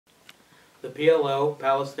The PLO,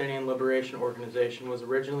 Palestinian Liberation Organization, was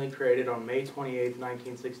originally created on May 28,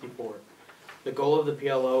 1964. The goal of the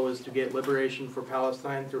PLO was to get liberation for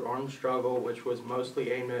Palestine through armed struggle, which was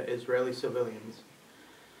mostly aimed at Israeli civilians.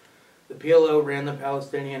 The PLO ran the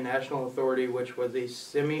Palestinian National Authority, which was a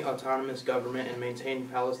semi-autonomous government and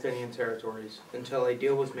maintained Palestinian territories, until a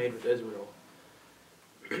deal was made with Israel.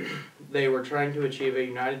 They were trying to achieve a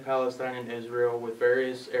united Palestine and Israel with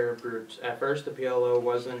various Arab groups. At first, the PLO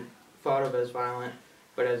wasn't thought of as violent,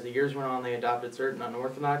 but as the years went on, they adopted certain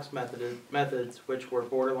unorthodox methods which were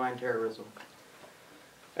borderline terrorism.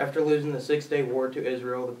 After losing the Six-Day War to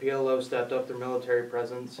Israel, the PLO stepped up their military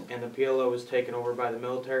presence, and the PLO was taken over by the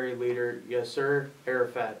military leader Yasser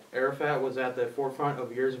Arafat. Arafat was at the forefront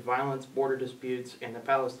of years of violence, border disputes, and the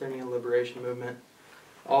Palestinian liberation movement,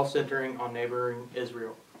 all centering on neighboring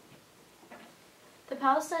Israel. The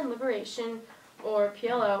Palestine Liberation, or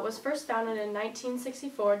PLO, was first founded in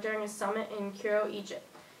 1964 during a summit in Cairo, Egypt.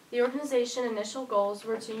 The organization's initial goals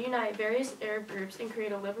were to unite various Arab groups and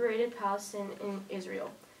create a liberated Palestine in Israel.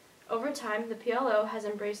 Over time, the PLO has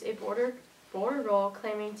embraced a border role,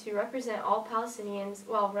 claiming to represent all Palestinians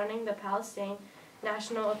while running the Palestine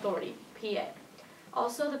National Authority, PA.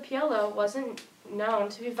 Also, the PLO wasn't known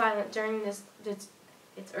to be violent during its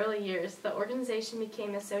early years. The organization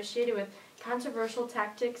became associated with controversial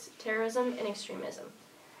tactics, terrorism, and extremism.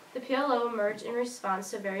 The PLO emerged in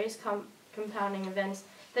response to various compounding events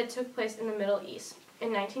that took place in the Middle East.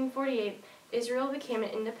 In 1948, Israel became an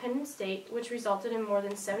independent state, which resulted in more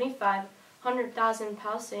than 7,500,000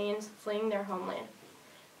 Palestinians fleeing their homeland.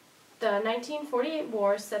 The 1948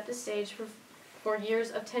 war set the stage for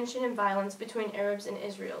years of tension and violence between Arabs and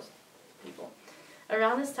Israel's people.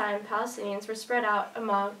 Around this time, Palestinians were spread out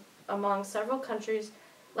among several countries,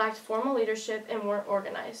 lacked formal leadership, and weren't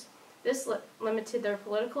organized. This limited their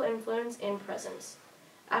political influence and presence.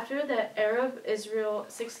 After the Arab-Israel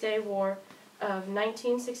Six-Day War of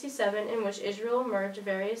 1967, in which Israel emerged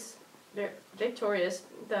victorious,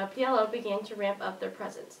 the PLO began to ramp up their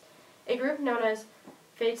presence. A group known as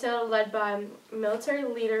Fatah, led by military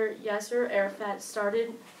leader Yasser Arafat,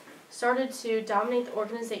 started to dominate the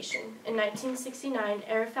organization. In 1969,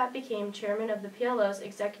 Arafat became chairman of the PLO's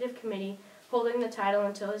executive committee, holding the title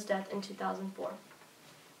until his death in 2004.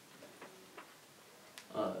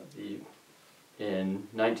 In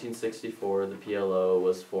 1964, the PLO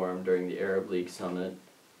was formed during the Arab League Summit.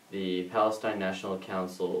 The Palestine National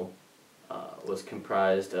Council was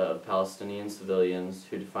comprised of Palestinian civilians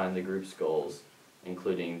who defined the group's goals,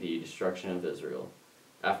 including the destruction of Israel.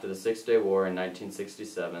 After the Six-Day War in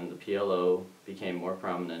 1967, the PLO became more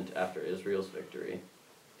prominent after Israel's victory,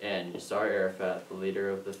 and Yasser Arafat, the leader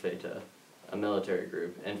of the Fatah, a military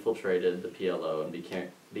group, infiltrated the PLO and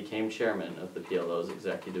became chairman of the PLO's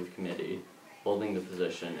executive committee, holding the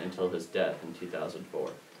position until his death in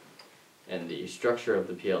 2004. And the structure of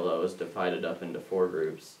the PLO is divided up into four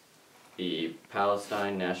groups: the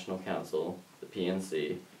Palestine National Council, the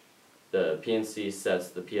PNC. The PNC sets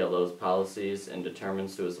the PLO's policies and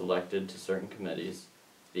determines who is elected to certain committees.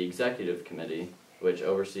 The Executive Committee, which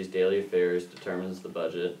oversees daily affairs, determines the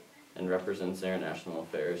budget, and represents international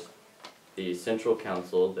affairs. The Central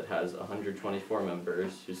Council, that has 124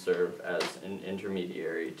 members who serve as an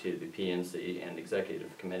intermediary to the PNC and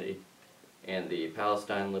Executive Committee. And the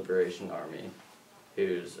Palestine Liberation Army, who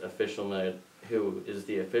is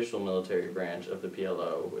the official military branch of the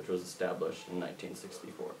PLO, which was established in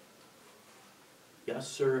 1964.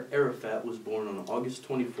 Yasser Arafat was born on August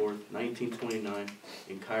 24, 1929,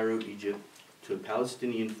 in Cairo, Egypt, to a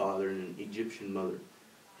Palestinian father and an Egyptian mother.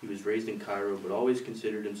 He was raised in Cairo, but always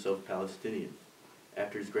considered himself Palestinian.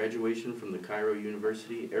 After his graduation from the Cairo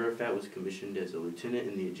University, Arafat was commissioned as a lieutenant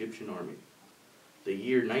in the Egyptian army. The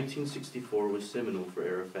year 1964 was seminal for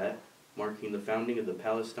Arafat, marking the founding of the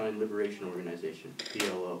Palestine Liberation Organization,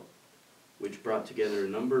 PLO, which brought together a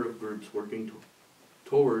number of groups working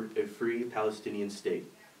toward a free Palestinian state.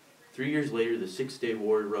 3 years later, the Six-Day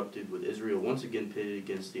War erupted, with Israel once again pitted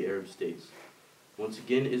against the Arab states. Once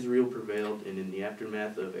again, Israel prevailed, and in the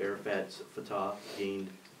aftermath of Arafat's Fatah gained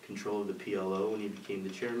control of the PLO when he became the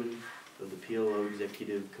chairman of the PLO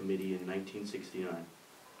Executive Committee in 1969.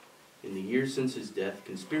 In the years since his death,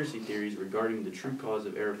 conspiracy theories regarding the true cause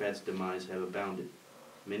of Arafat's demise have abounded,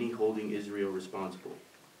 many holding Israel responsible.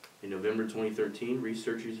 In November 2013,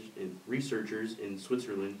 researchers in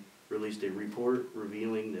Switzerland released a report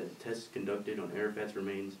revealing that tests conducted on Arafat's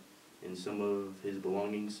remains and some of his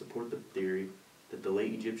belongings support the theory that the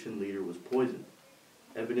late Egyptian leader was poisoned.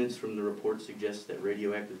 Evidence from the report suggests that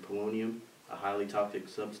radioactive polonium, a highly toxic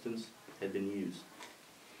substance, had been used.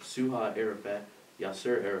 Suha Arafat,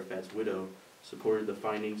 Yasser Arafat's widow, supported the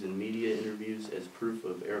findings in media interviews as proof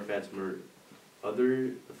of Arafat's murder.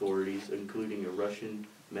 Other authorities, including a Russian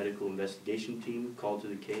medical investigation team called to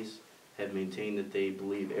the case, have maintained that they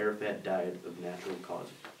believe Arafat died of natural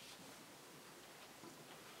causes.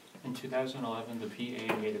 In 2011, the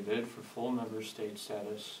PA made a bid for full member state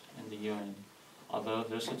status in the UN. Although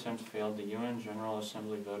this attempt failed, the UN General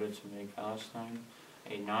Assembly voted to make Palestine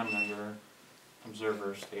a non-member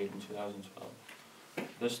observer state in 2012.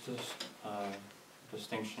 This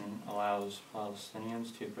distinction allows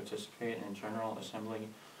Palestinians to participate in General Assembly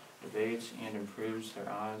debates and improves their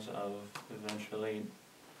odds of eventually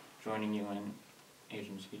joining UN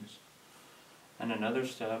agencies. And another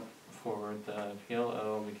step forward, the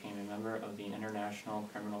PLO became a member of the International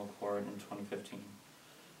Criminal Court in 2015.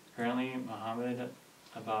 Currently, Mohammed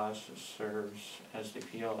Abbas serves as the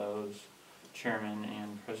PLO's chairman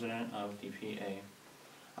and president of the PA.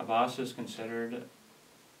 Abbas is considered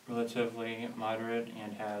relatively moderate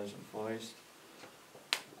and has voiced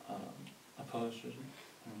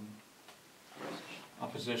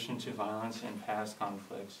opposition to violence in past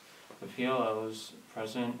conflicts. The PLO's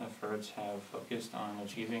present efforts have focused on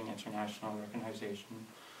achieving international recognition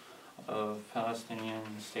of Palestinian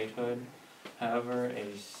statehood. However, a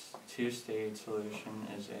two-state solution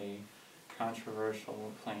is a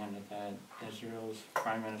controversial plan that Israel's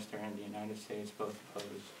Prime Minister and the United States both oppose.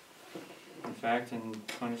 In fact, in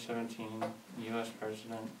 2017, U.S.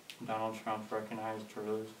 President Donald Trump recognized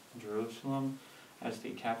Jerusalem as the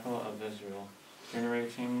capital of Israel,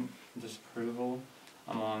 generating disapproval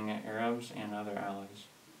among Arabs and other allies.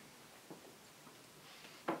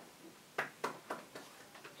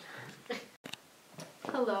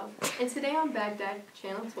 Hello, and today on Baghdad,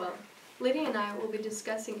 Channel 12, Lydia and I will be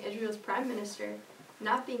discussing Israel's Prime Minister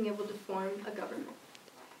not being able to form a government.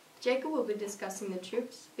 Jacob will be discussing the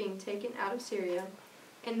troops being taken out of Syria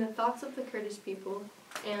and the thoughts of the Kurdish people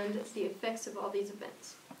and the effects of all these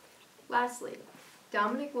events. Lastly,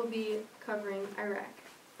 Dominic will be covering Iraq.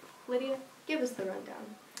 Lydia, give us the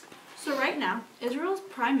rundown. So right now, Israel's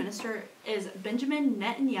Prime Minister is Benjamin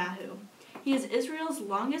Netanyahu. He is Israel's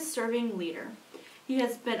longest-serving leader. He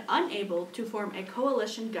has been unable to form a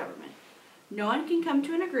coalition government. No one can come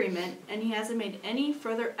to an agreement, and he hasn't made any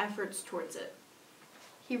further efforts towards it.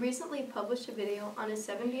 He recently published a video on his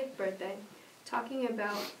 70th birthday talking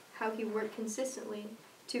about how he worked consistently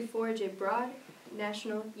to forge a broad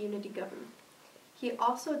national unity government. He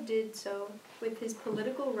also did so with his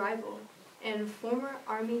political rival and former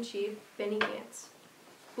Army Chief Benny Gantz,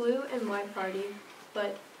 Blue and White Party,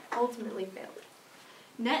 but ultimately failed.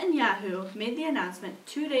 Netanyahu made the announcement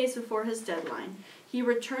 2 days before his deadline. He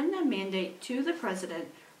returned the mandate to the president,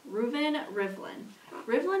 Reuven Rivlin.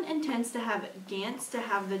 Rivlin intends to have Gantz to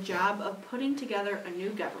have the job of putting together a new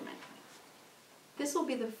government. This will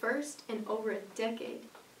be the first in over a decade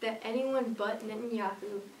that anyone but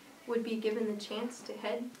Netanyahu would be given the chance to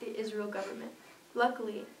head the Israel government.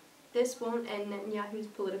 Luckily, this won't end Netanyahu's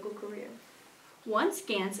political career. Once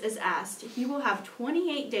Gantz is asked, he will have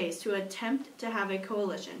 28 days to attempt to have a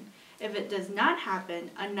coalition. If it does not happen,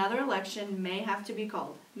 another election may have to be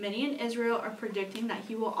called. Many in Israel are predicting that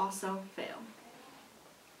he will also fail.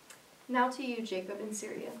 Now to you, Jacob, in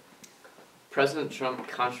Syria. President Trump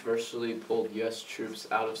controversially pulled U.S. troops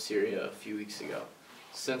out of Syria a few weeks ago.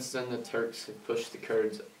 Since then, the Turks have pushed the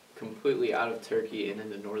Kurds completely out of Turkey and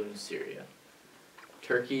into northern Syria.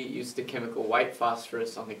 Turkey used the chemical white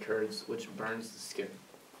phosphorus on the Kurds, which burns the skin.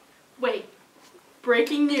 Wait.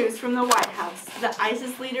 Breaking news from the White House. The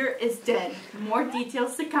ISIS leader is dead. More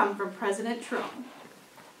details to come from President Trump.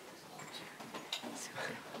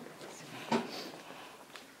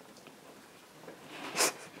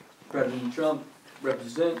 President Trump,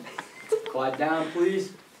 represent. Quiet down,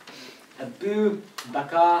 please. Abu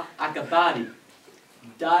Bakr al-Baghdadi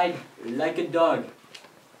died like a dog.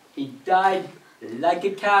 He died like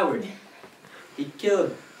a coward. He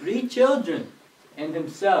killed 3 children and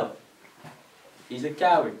himself. He's a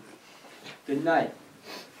coward. Good night.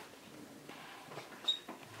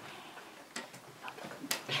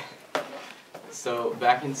 So,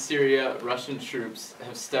 back in Syria, Russian troops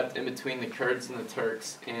have stepped in between the Kurds and the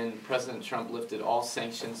Turks, and President Trump lifted all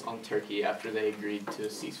sanctions on Turkey after they agreed to a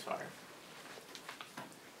ceasefire.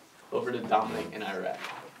 Over to Dominic in Iraq.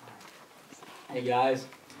 Hey guys,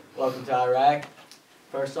 welcome to Iraq.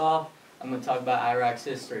 First off, I'm going to talk about Iraq's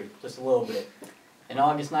history, just a little bit. In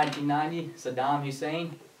August 1990, Saddam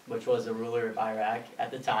Hussein, which was the ruler of Iraq at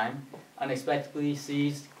the time, unexpectedly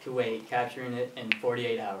seized Kuwait, capturing it in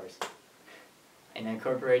 48 hours, and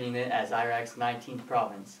incorporating it as Iraq's 19th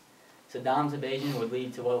province. Saddam's invasion would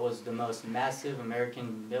lead to what was the most massive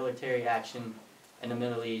American military action in the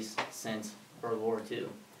Middle East since World War II.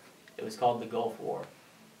 It was called the Gulf War.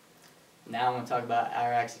 Now I'm going to talk about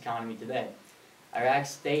Iraq's economy today.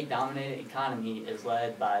 Iraq's state-dominated economy is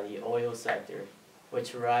led by the oil sector,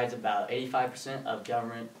 which provides about 85% of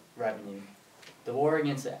government revenue. The war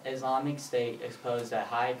against the Islamic State exposed a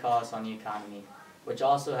high cost on the economy, which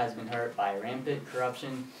also has been hurt by rampant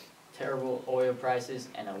corruption, terrible oil prices,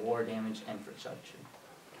 and a war-damaged infrastructure.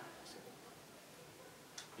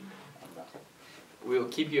 We will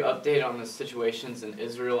keep you updated on the situations in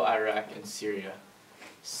Israel, Iraq, and Syria.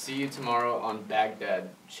 See you tomorrow on Baghdad,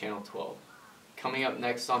 Channel 12. Coming up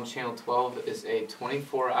next on Channel 12 is a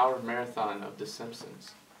 24-hour marathon of The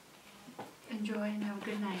Simpsons. Enjoy and have a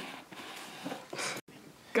good night.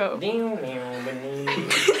 Go.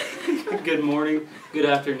 Good morning, good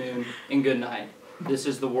afternoon, and good night. This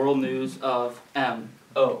is the world news of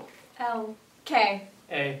M.O. L.K.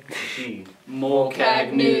 A.G.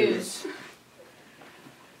 Molcag News.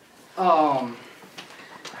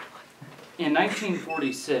 In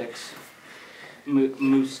 1946,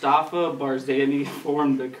 Mustafa Barzani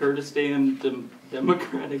formed the Kurdistan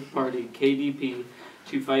Democratic Party, KDP,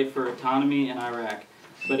 to fight for autonomy in Iraq.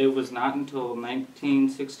 But it was not until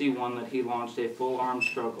 1961 that he launched a full armed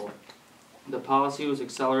struggle. The policy was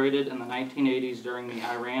accelerated in the 1980s during the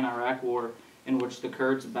Iran-Iraq War, in which the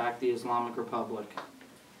Kurds backed the Islamic Republic.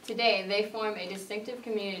 Today, they form a distinctive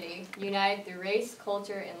community, united through race,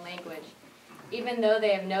 culture, and language. Even though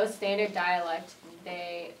they have no standard dialect,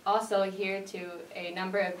 they also adhere to a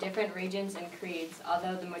number of different regions and creeds,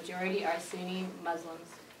 although the majority are Sunni Muslims.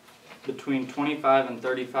 Between 25 and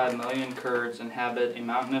 35 million Kurds inhabit a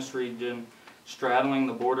mountainous region straddling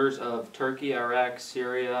the borders of Turkey, Iraq,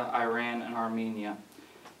 Syria, Iran, and Armenia.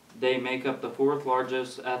 They make up the fourth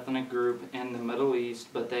largest ethnic group in the Middle East,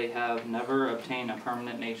 but they have never obtained a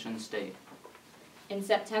permanent nation state. In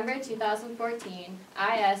September 2014,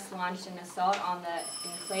 IS launched an assault on the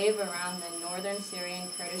enclave around the northern Syrian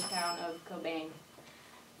Kurdish town of Kobane,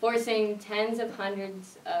 forcing tens of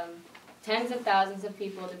thousands of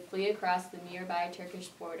people to flee across the nearby Turkish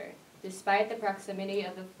border. Despite the proximity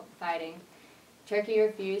of the fighting, Turkey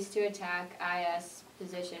refused to attack IS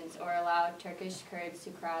positions or allow Turkish Kurds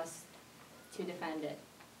to cross to defend it.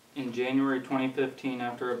 In January 2015,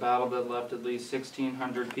 after a battle that left at least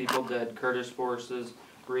 1,600 people dead, Kurdish forces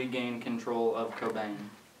regained control of Kobane.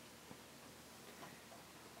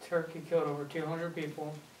 Turkey killed over 200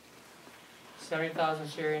 people. 70,000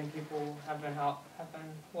 Syrian people have been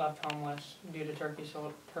left homeless due to Turkish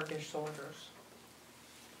soldiers.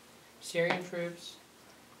 Syrian troops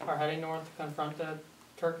are heading north to confront the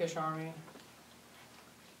Turkish army,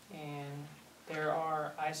 and there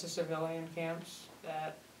are ISIS civilian camps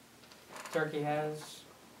that Turkey has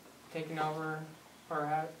taken over,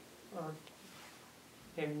 or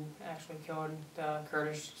they've actually killed the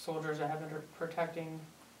Kurdish soldiers that have been protecting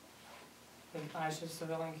the ISIS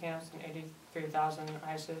civilian camps, and 83,000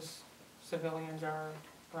 ISIS civilians are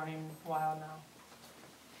running wild now.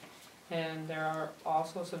 And there are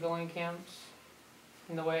also civilian camps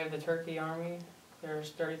in the way of the Turkey army.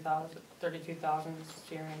 There's 32,000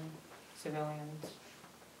 Syrian civilians.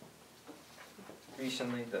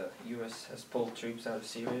 Recently, the U.S. has pulled troops out of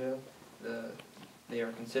Syria. They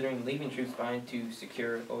are considering leaving troops behind to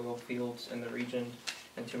secure oil fields in the region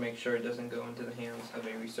and to make sure it doesn't go into the hands of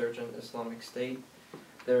a resurgent Islamic State.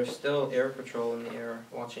 There is still air patrol in the air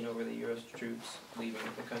watching over the U.S. troops leaving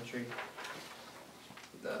the country.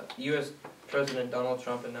 The U.S. President Donald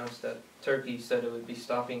Trump announced that Turkey said it would be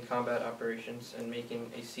stopping combat operations and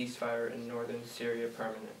making a ceasefire in northern Syria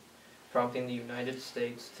permanent, prompting the United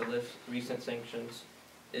States to lift recent sanctions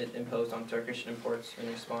it imposed on Turkish imports in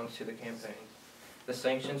response to the campaign.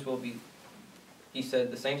 He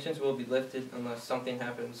said, the sanctions will be lifted unless something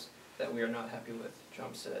happens that we are not happy with,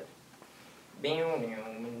 Trump said.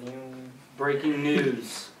 Breaking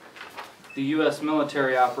news. The U.S.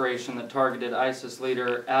 military operation that targeted ISIS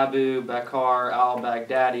leader Abu Bakr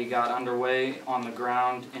al-Baghdadi got underway on the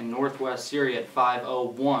ground in northwest Syria at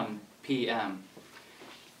 5:01 p.m.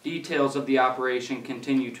 Details of the operation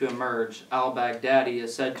continue to emerge. Al-Baghdadi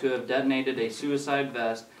is said to have detonated a suicide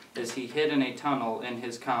vest as he hid in a tunnel in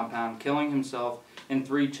his compound, killing himself and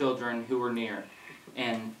 3 children who were near,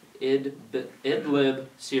 in Idlib,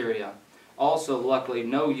 Syria. Also, luckily,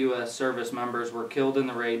 no U.S. service members were killed in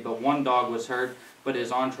the raid, but 1 dog was hurt, but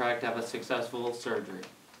is on track to have a successful surgery.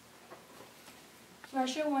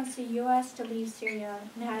 Russia wants the U.S. to leave Syria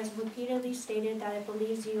and has repeatedly stated that it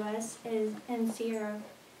believes the U.S. is in Syria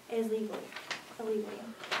is illegally.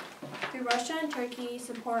 Through Russia and Turkey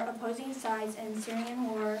support opposing sides in Syrian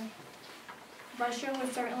war, Russia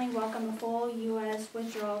would certainly welcome a full U.S.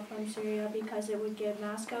 withdrawal from Syria because it would give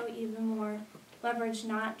Moscow even more leverage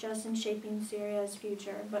not just in shaping Syria's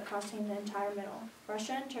future, but costing the entire Middle.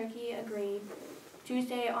 Russia and Turkey agreed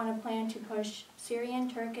Tuesday on a plan to push Syrian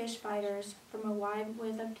Turkish fighters from a wide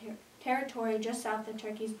width of territory just south of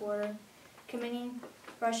Turkey's border, committing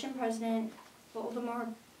Russian President Vladimir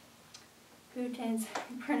Putin's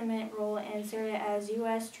permanent role in Syria as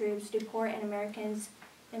U.S. troops deport and Americans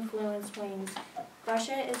influence wings.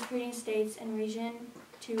 Russia is recruiting states and region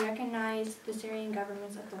to recognize the Syrian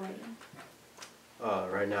government's authority.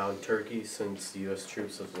 Right now in Turkey, since the U.S.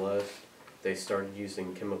 troops have left, they started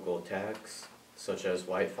using chemical attacks, such as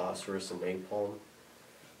white phosphorus and napalm.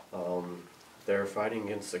 They're fighting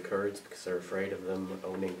against the Kurds because they're afraid of them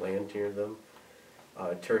owning land near them.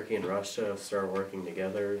 Turkey and Russia have started working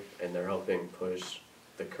together, and they're helping push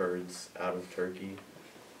the Kurds out of Turkey.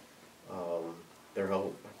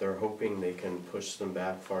 They're hoping they can push them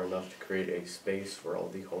back far enough to create a space for all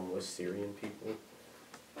the homeless Syrian people.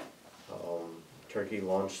 Turkey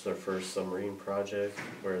launched their first submarine project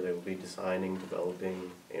where they will be designing,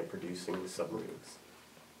 developing, and producing submarines.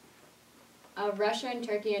 Russia and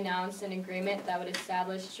Turkey announced an agreement that would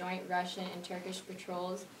establish joint Russian and Turkish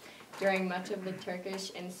patrols during much of the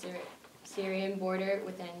Turkish and Syrian border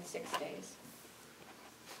within 6 days.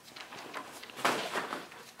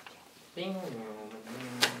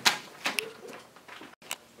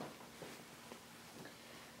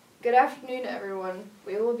 Good afternoon, everyone.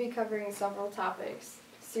 We will be covering several topics: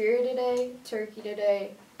 Syria today, Turkey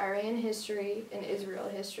today, Iran history, and Israel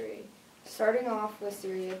history. Starting off with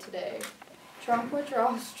Syria today. Trump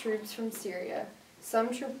withdraws troops from Syria.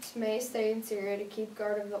 Some troops may stay in Syria to keep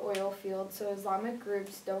guard of the oil fields so Islamic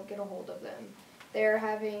groups don't get a hold of them. They are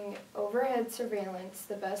having overhead surveillance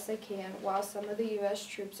the best they can while some of the U.S.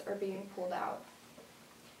 troops are being pulled out.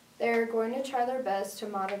 They are going to try their best to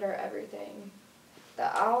monitor everything.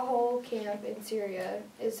 The Al-Hol camp in Syria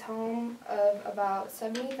is home of about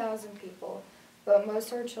 70,000 people, but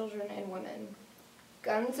most are children and women.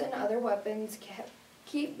 Guns and other weapons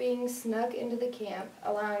keep being snuck into the camp,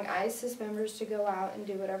 allowing ISIS members to go out and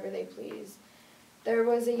do whatever they please. There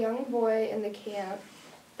was a young boy in the camp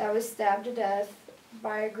that was stabbed to death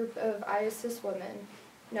by a group of ISIS women.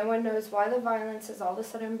 No one knows why the violence has all of a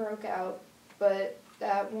sudden broke out, but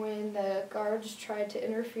that when the guards tried to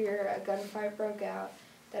interfere, a gunfight broke out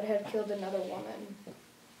that had killed another woman.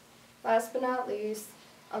 Last but not least,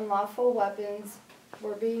 unlawful weapons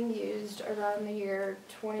were being used around the year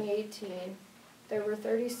 2018. There were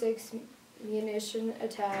 36 munition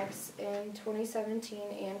attacks in 2017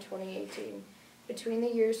 and 2018. Between the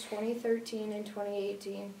years 2013 and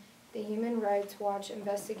 2018, the Human Rights Watch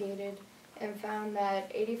investigated and found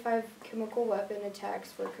that 85 chemical weapon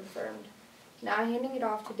attacks were confirmed. Now handing it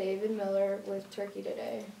off to David Miller with Turkey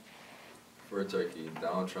Today. For Turkey,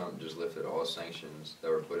 Donald Trump just lifted all sanctions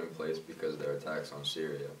that were put in place because of their attacks on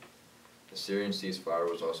Syria. The Syrian ceasefire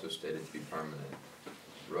was also stated to be permanent.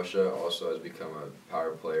 Russia also has become a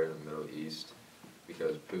power player in the Middle East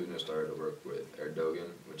because Putin has started to work with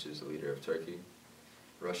Erdogan, which is the leader of Turkey.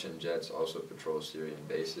 Russian jets also patrol Syrian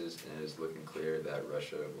bases, and it is looking clear that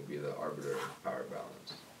Russia will be the arbiter of power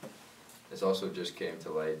balance. It's also just came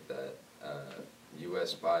to light that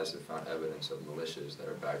U.S. spies have found evidence of militias that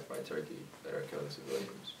are backed by Turkey that are killing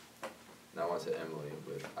civilians. Now on to Emily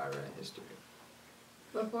with Iran history.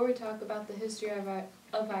 Before we talk about the history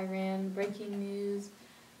of Iran, breaking news.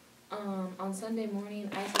 On Sunday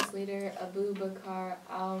morning, ISIS leader Abu Bakr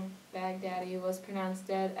al-Baghdadi was pronounced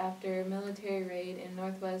dead after a military raid in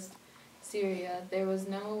northwest Syria. There was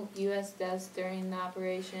no U.S. deaths during the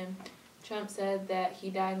operation. Trump said that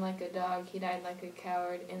he died like a dog, he died like a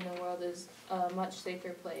coward, and the world is a much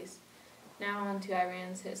safer place. Now on to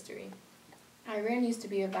Iran's history. Iran used to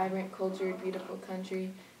be a vibrant, cultured, beautiful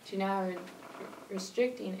country to now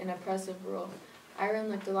restricting and oppressive rule. Iran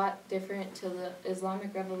looked a lot different to the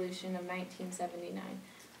Islamic Revolution of 1979.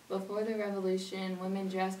 Before the revolution, women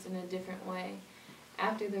dressed in a different way.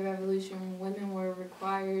 After the revolution, women were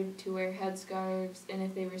required to wear headscarves, and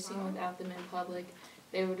if they were seen without them in public,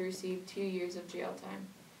 they would receive 2 years of jail time.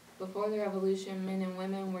 Before the revolution, men and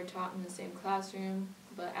women were taught in the same classroom,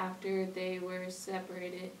 but after they were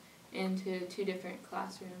separated into 2 different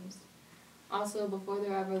classrooms. Also, before the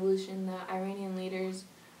revolution, the Iranian leaders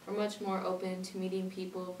were much more open to meeting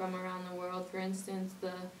people from around the world. For instance,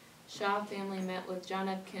 the Shah family met with John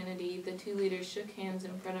F. Kennedy. The 2 leaders shook hands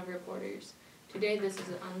in front of reporters. Today, this is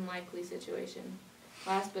an unlikely situation.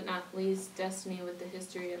 Last but not least, Destiny with the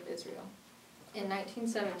history of Israel. In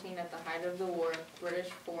 1917, at the height of the war, British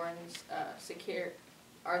Foreign Secretary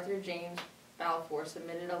Arthur James Balfour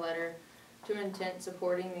submitted a letter to intent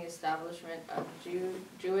supporting the establishment of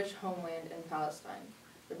Jewish homeland in Palestine.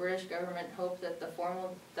 The British government hoped that the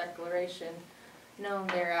formal declaration, known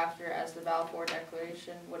thereafter as the Balfour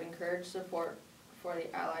Declaration, would encourage support for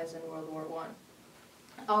the Allies in World War I.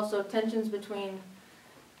 Also, tensions between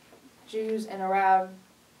Jews and Arab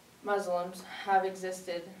Muslims have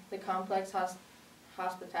existed. The complex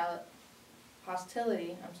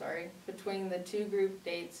hostility between the two groups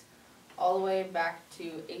dates all the way back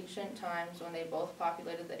to ancient times when they both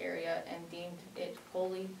populated the area and deemed it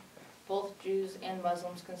holy. Both Jews and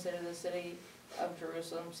Muslims consider the city of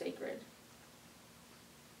Jerusalem sacred.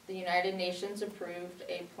 The United Nations approved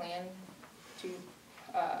a plan to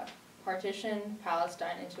partition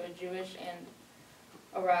Palestine into a Jewish and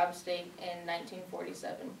Arab state in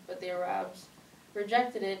 1947, but the Arabs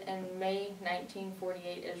rejected it. In May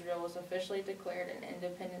 1948, Israel was officially declared an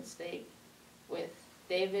independent state with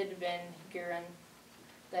David Ben-Gurion,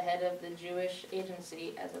 the head of the Jewish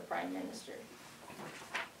Agency, as a prime minister.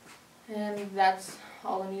 And that's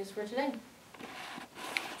all the news for today.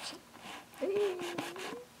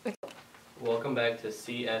 Welcome back to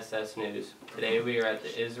CSS News. Today we are at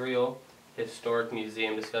the Israel Historic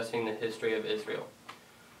Museum discussing the history of Israel.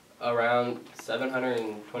 Around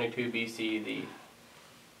 722 BC, the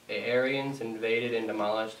Aryans invaded and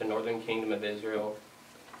demolished the northern kingdom of Israel.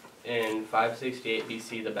 In 568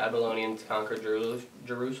 BC, the Babylonians conquered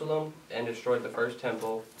Jerusalem and destroyed the first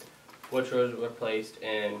temple, which was replaced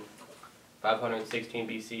in 516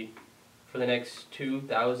 BC. For the next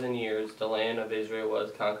 2,000 years, the land of Israel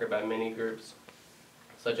was conquered by many groups,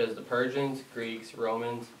 such as the Persians, Greeks,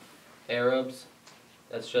 Romans, Arabs,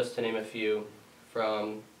 that's just to name a few.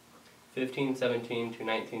 From 1517 to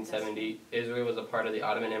 1970, Israel was a part of the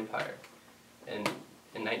Ottoman Empire. And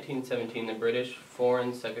in 1917, the British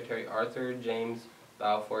Foreign Secretary Arthur James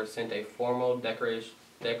Balfour sent a formal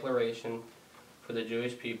declaration for the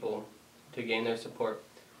Jewish people to gain their support.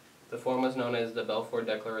 The form was known as the Balfour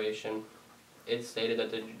Declaration. It stated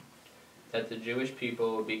that the Jewish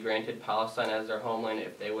people would be granted Palestine as their homeland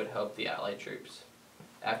if they would help the Allied troops.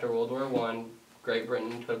 After World War I, Great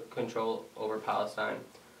Britain took control over Palestine,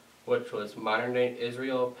 which was modern-day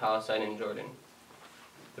Israel, Palestine, and Jordan.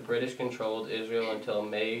 The British controlled Israel until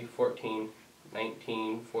May 14,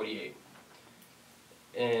 1948.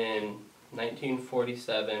 In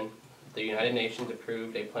 1947, the United Nations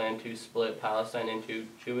approved a plan to split Palestine into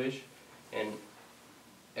Jewish and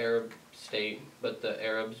Arab state, but the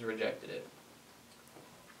Arabs rejected it.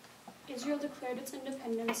 Israel declared its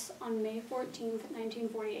independence on May 14,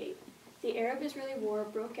 1948. The Arab-Israeli War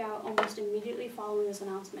broke out almost immediately following this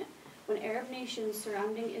announcement, when Arab nations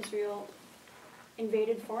surrounding Israel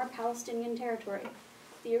invaded former Palestinian territory.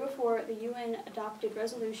 The year before, the UN adopted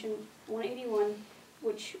Resolution 181,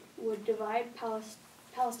 which would divide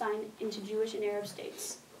Palestine into Jewish and Arab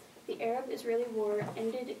states. The Arab-Israeli War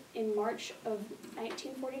ended in March of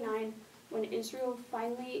 1949, when Israel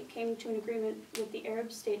finally came to an agreement with the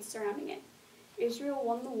Arab states surrounding it. Israel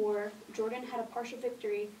won the war, Jordan had a partial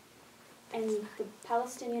victory, and the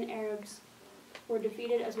Palestinian Arabs were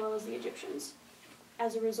defeated as well as the Egyptians.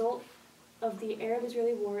 As a result of the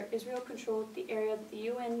Arab-Israeli War, Israel controlled the area that the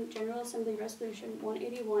UN General Assembly Resolution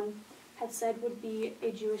 181 had said would be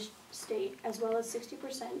a Jewish state, as well as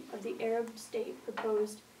 60% of the Arab state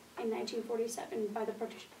proposed in 1947 by the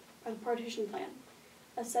partition plan.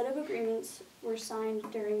 A set of agreements were signed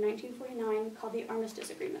during 1949 called the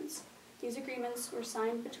Armistice Agreements. These agreements were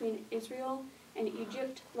signed between Israel and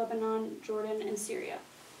Egypt, Lebanon, Jordan, and Syria.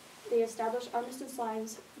 They established armistice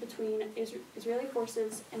lines between Israeli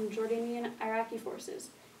forces and Jordanian Iraqi forces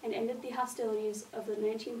and ended the hostilities of the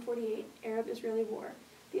 1948 Arab-Israeli War.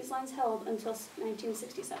 These lines held until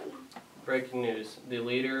 1967. Breaking news. The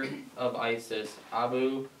leader of ISIS,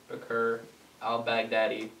 Abu Bakr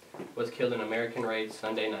al-Baghdadi, was killed in an American raid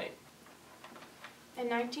Sunday night. In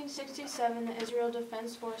 1967, the Israel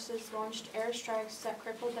Defense Forces launched airstrikes that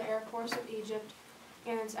crippled the Air Force of Egypt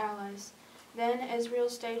and its allies. Then, Israel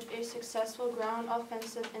staged a successful ground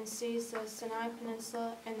offensive and seized the Sinai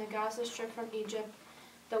Peninsula and the Gaza Strip from Egypt,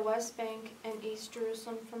 the West Bank and East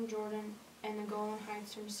Jerusalem from Jordan, and the Golan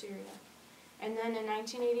Heights from Syria. And then in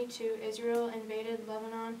 1982, Israel invaded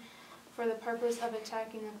Lebanon for the purpose of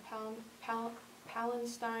attacking the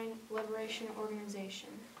Palestine Liberation Organization.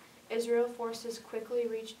 Israel forces quickly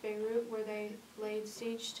reached Beirut, where they laid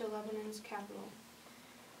siege to Lebanon's capital.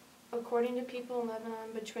 According to people in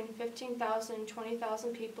Lebanon, between 15,000 and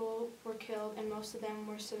 20,000 people were killed, and most of them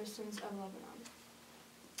were citizens of Lebanon.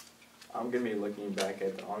 I'm going to be looking back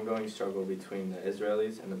at the ongoing struggle between the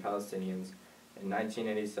Israelis and the Palestinians in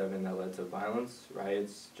 1987 that led to violence,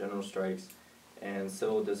 riots, general strikes, and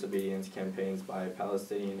civil disobedience campaigns by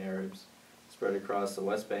Palestinian Arabs spread across the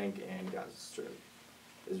West Bank and Gaza Strip.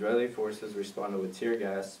 Israeli forces responded with tear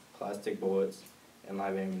gas, plastic bullets, and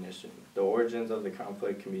live ammunition. The origins of the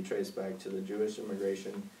conflict can be traced back to the Jewish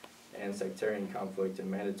immigration and sectarian conflict in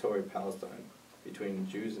mandatory Palestine between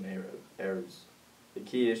Jews and Arabs. The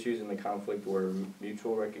key issues in the conflict were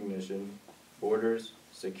mutual recognition, borders,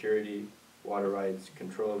 security, water rights,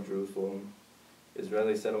 control of Jerusalem,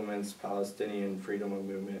 Israeli settlements, Palestinian freedom of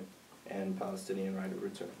movement, and Palestinian right of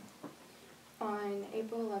return. On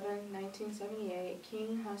April 11, 1978,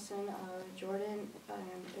 King Hassan of Jordan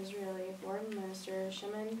and Israeli Foreign Minister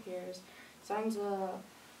Shimon Peres signs the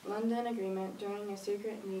London Agreement during a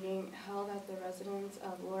secret meeting held at the residence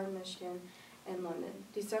of Lord Michigan in London.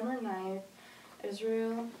 December 9th,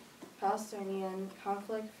 Israel-Palestinian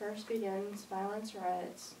conflict first begins. Violence,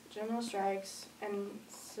 riots, general strikes, and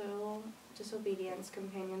civil disobedience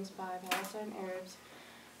campaigns by Palestine Arabs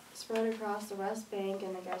spread across the West Bank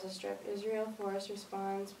and the Gaza Strip. Israel force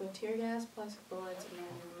responds with tear gas, plastic bullets, and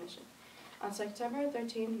ammunition. On September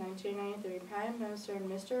 13, 1993, Prime Minister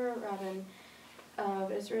Mr. Rabin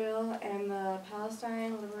of Israel and the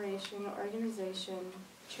Palestine Liberation Organization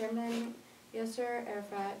Chairman Yasser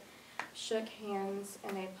Arafat shook hands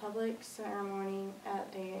in a public ceremony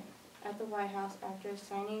at the White House after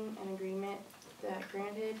signing an agreement that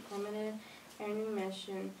granted limited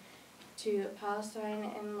ammunition to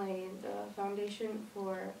Palestine and laid the foundation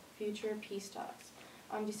for future peace talks.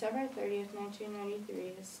 On December 30th,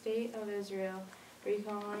 1993, the State of Israel,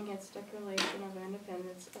 recalling its Declaration of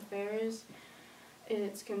Independence, affirms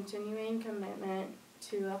its continuing commitment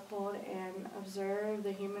to uphold and observe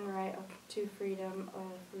the human right to freedom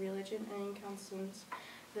of religion and conscience,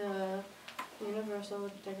 the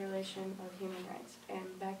Universal Declaration of Human Rights.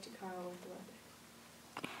 And back to Carl with the weather.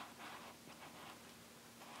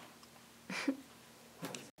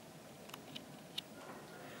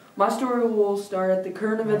 My story will start at the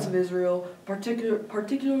current events of Israel,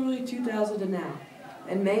 particularly 2000 and now.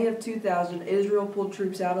 In May of 2000, Israel pulled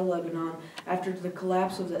troops out of Lebanon after the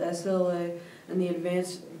collapse of the SLA and the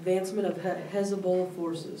advancement of Hezbollah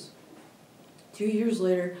forces. 2 years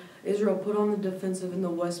later, Israel put on the defensive in the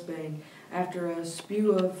West Bank after a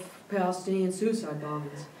spew of Palestinian suicide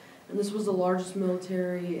bombings, and this was the largest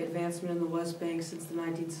military advancement in the West Bank since the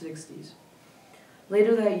 1960s.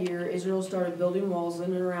 Later that year, Israel started building walls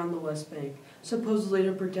in and around the West Bank, supposedly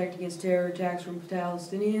to protect against terror attacks from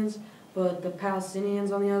Palestinians, but the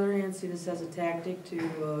Palestinians, on the other hand, see this as a tactic to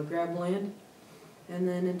grab land. And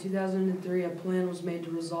then in 2003, a plan was made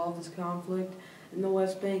to resolve this conflict in the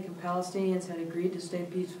West Bank, and Palestinians had agreed to stay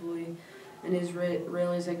peacefully, and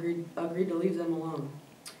Israelis agreed to leave them alone.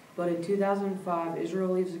 But in 2005,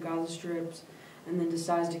 Israel leaves the Gaza Strip and then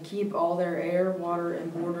decides to keep all their air, water,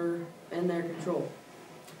 and border in their control.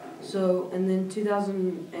 So, and then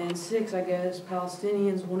 2006, I guess,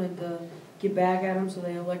 Palestinians wanted to get back at them, so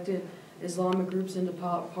they elected Islamic groups into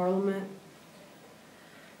parliament.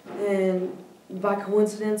 And by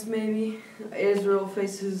coincidence, maybe, Israel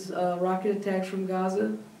faces rocket attacks from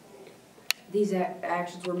Gaza. These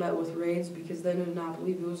actions were met with raids because they did not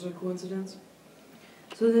believe it was a coincidence.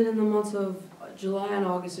 So then in the months of July and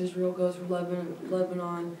August, Israel goes for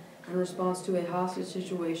Lebanon in response to a hostage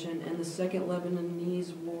situation, and the Second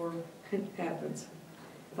Lebanese War happens.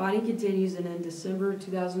 Fighting continues, and in December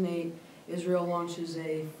 2008, Israel launches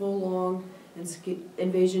a full-on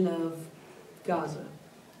invasion of Gaza.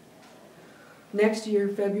 Next year,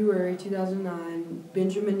 February 2009,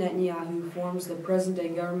 Benjamin Netanyahu forms the present-day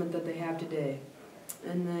government that they have today.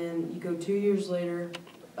 And then you go 2 years later,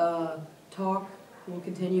 talk will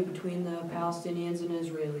continue between the Palestinians and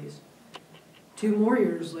Israelis. 2 more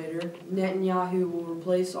years later, Netanyahu will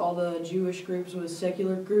replace all the Jewish groups with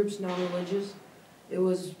secular groups, non-religious. It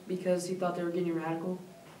was because he thought they were getting radical.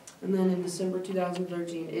 And then in December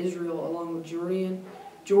 2013, Israel, along with Jordan,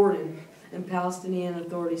 and Palestinian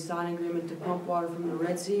authorities signed an agreement to pump water from the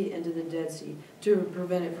Red Sea into the Dead Sea to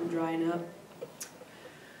prevent it from drying up.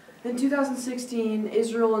 In 2016,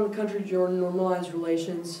 Israel and the country Jordan normalized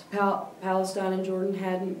relations. Palestine and Jordan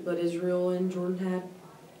hadn't, but Israel and Jordan had.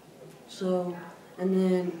 So, and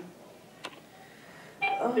then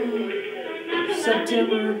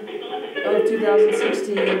September of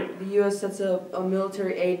 2016, the U.S. sets up a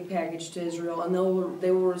military aid package to Israel, and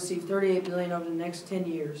they will receive $38 billion over the next 10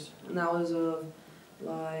 years. And that was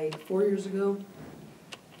like 4 years ago.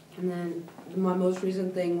 And then my most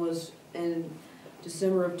recent thing was in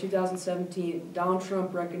December of 2017, Donald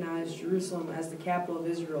Trump recognized Jerusalem as the capital of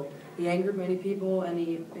Israel. He angered many people, and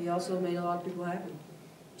he also made a lot of people happy.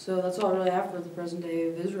 So that's all I really have for the present day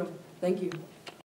of Israel. Thank you.